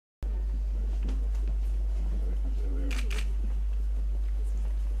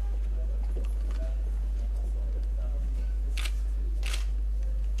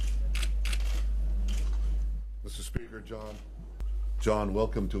John. John,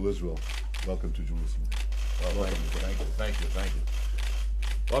 welcome to Israel. Welcome to Jerusalem. Well, thank you.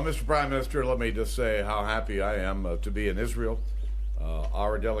 Well, Mr. Prime Minister, let me just say how happy I am to be in Israel.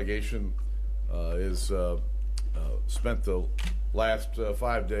 Our delegation is spent the last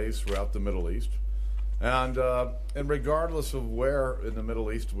 5 days throughout the Middle East. And regardless of where in the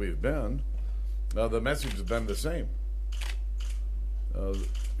Middle East we've been, the message has been the same.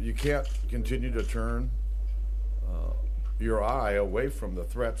 You can't continue to turn your eye away from the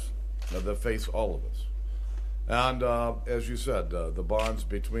threats that face all of us. And as you said, the bonds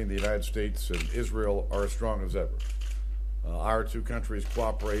between the United States and Israel are as strong as ever. Our two countries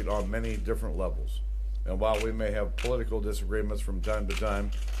cooperate on many different levels. And while we may have political disagreements from time to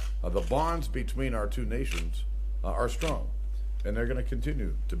time, the bonds between our two nations are strong, and they're going to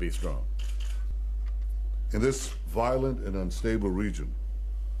continue to be strong. In this violent and unstable region,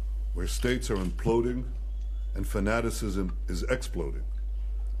 where states are imploding and fanaticism is exploding,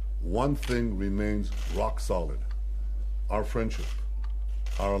 one thing remains rock solid: our friendship,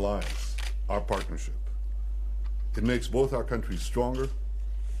 our alliance, our partnership. It makes both our countries stronger,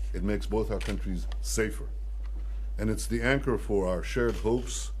 it makes both our countries safer, and it's the anchor for our shared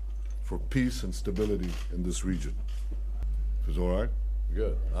hopes for peace and stability in this region. Is it all right?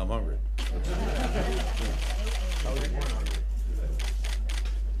 Good. I'm hungry.